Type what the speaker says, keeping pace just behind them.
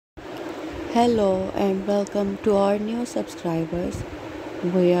Hello and welcome to our new subscribers.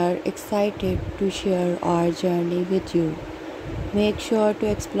 We are excited to share our journey with you. Make sure to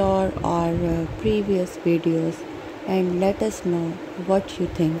explore our previous videos and let us know what you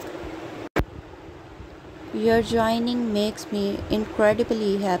think. Your joining makes me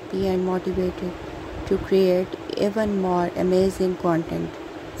incredibly happy and motivated to create even more amazing content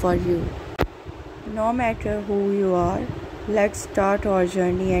for you. No matter who you are, let's start our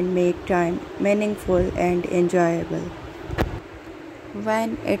journey and make time meaningful and enjoyable.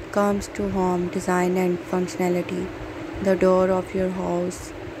 When it comes to home design and functionality, the door of your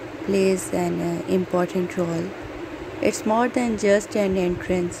house plays an important role. It's more than just an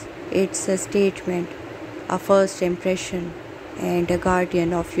entrance, it's a statement, a first impression, and a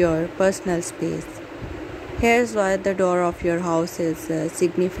guardian of your personal space. Here's why the door of your house is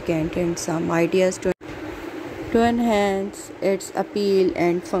significant and some ideas to enhance its appeal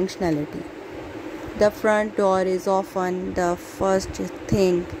and functionality. The front door is often the first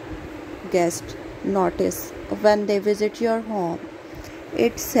thing guests notice when they visit your home.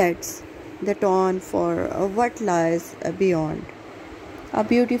 It sets the tone for what lies beyond. A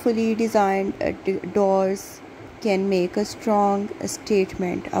beautifully designed doors can make a strong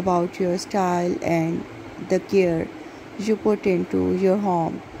statement about your style and the care you put into your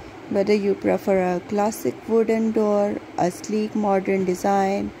home. Whether you prefer a classic wooden door, a sleek modern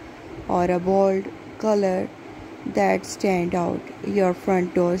design, or a bold color that stand out, your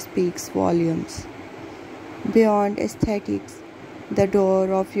front door speaks volumes. Beyond aesthetics, the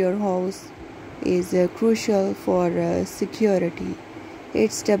door of your house is crucial for security.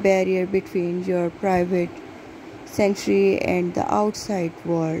 It's the barrier between your private sanctuary and the outside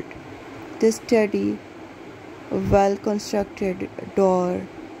world. This sturdy, well-constructed door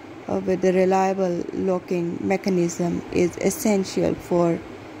with a reliable locking mechanism is essential for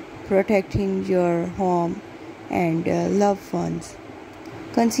protecting your home and loved ones.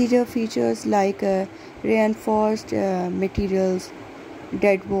 Consider features like reinforced materials,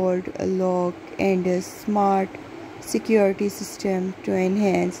 deadbolt lock, and a smart security system to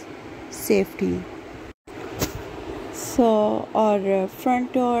enhance safety. So, our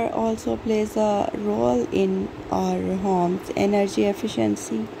front door also plays a role in our home's energy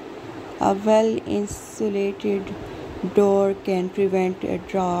efficiency. A well insulated door can prevent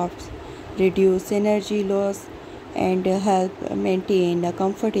drafts, reduce energy loss, and help maintain a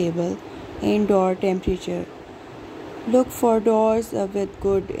comfortable indoor temperature. Look for doors with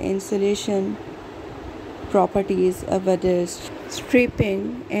good insulation properties, whether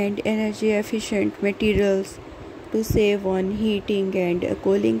stripping and energy efficient materials to save on heating and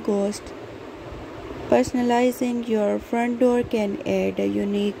cooling costs. Personalizing your front door can add a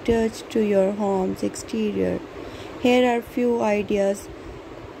unique touch to your home's exterior. Here are few ideas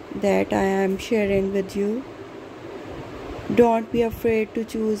that I am sharing with you. Don't be afraid to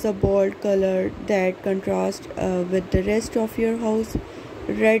choose a bold color that contrasts with the rest of your house.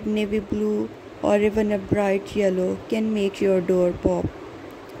 Red, navy blue, or even a bright yellow can make your door pop.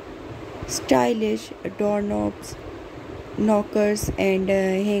 Stylish doorknobs, knockers, and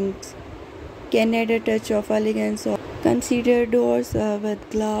hinges can add a touch of elegance. Consider doors with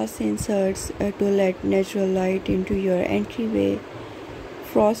glass inserts to let natural light into your entryway.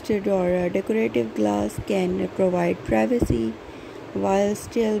 Frosted or decorative glass can provide privacy while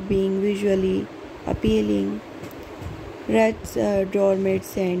still being visually appealing. Wreaths,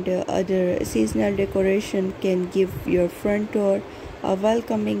 doormats, and other seasonal decoration can give your front door a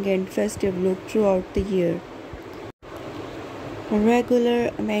welcoming and festive look throughout the year.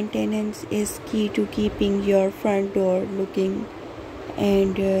 Regular maintenance is key to keeping your front door looking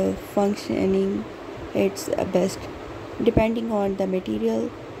and functioning its best. Depending on the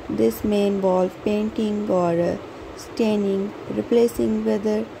material, this may involve painting or staining, replacing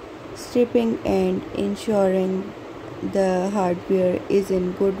weather stripping, and ensuring the hardware is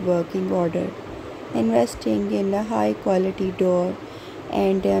in good working order. Investing in a high quality door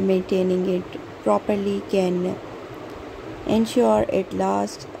and maintaining it properly can ensure it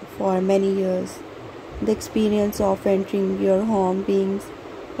lasts for many years. The experience of entering your home begins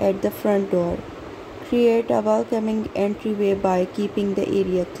at the front door. Create a welcoming entryway by keeping the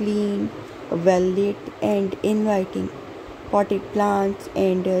area clean, well lit, and inviting. Potted plants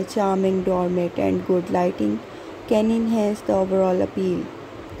and charming doormat and good lighting can enhance the overall appeal.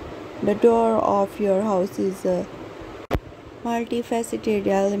 The door of your house is a multifaceted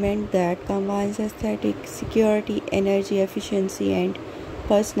element that combines aesthetic, security, energy efficiency, and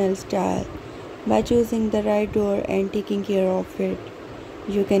personal style. By choosing the right door and taking care of it,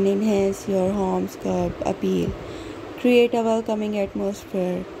 you can enhance your home's curb appeal, create a welcoming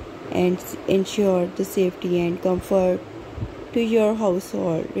atmosphere, and ensure the safety and comfort to your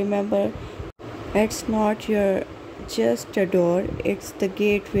household. Remember, it's not your just a door, it's the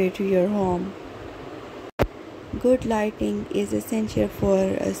gateway to your home. Good lighting is essential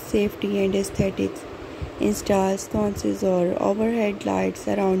for safety and aesthetics. Install sconces or overhead lights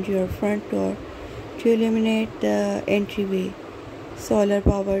around your front door to illuminate the entryway. Solar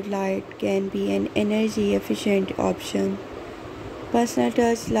powered light can be an energy efficient option. Personal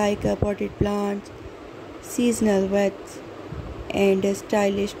touch like potted plants, seasonal vets, and a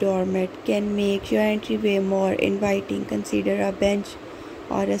stylish doormat can make your entryway more inviting. Consider a bench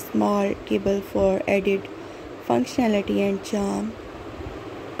or a small table for added functionality and charm.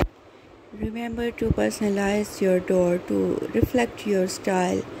 Remember to personalize your door to reflect your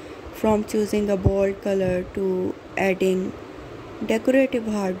style, from choosing a bold color to adding decorative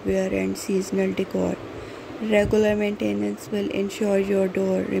hardware and seasonal decor. Regular maintenance will ensure your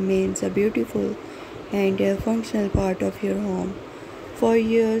door remains a beautiful and a functional part of your home for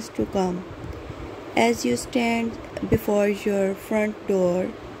years to come. As you stand before your front door,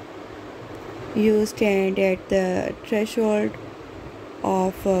 you stand at the threshold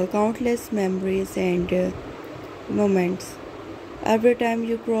of countless memories and moments. Every time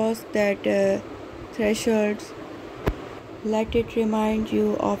you cross that threshold, let it remind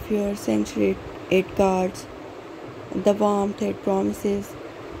you of your century it guards, the warmth it promises,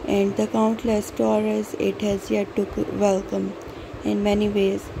 and the countless stories it has yet to welcome. In many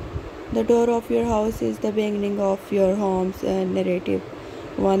ways, the door of your house is the beginning of your home's narrative,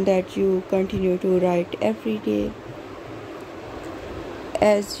 one that you continue to write every day.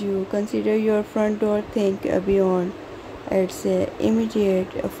 As you consider your front door, think beyond its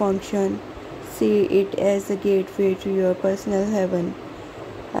immediate function. See it as a gateway to your personal heaven.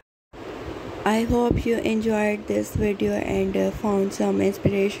 I hope you enjoyed this video and found some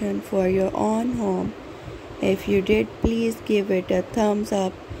inspiration for your own home. If you did, please give it a thumbs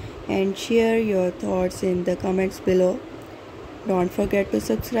up and share your thoughts in the comments below. Don't forget to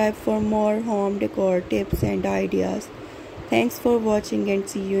subscribe for more home decor tips and ideas. Thanks for watching and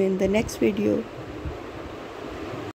see you in the next video.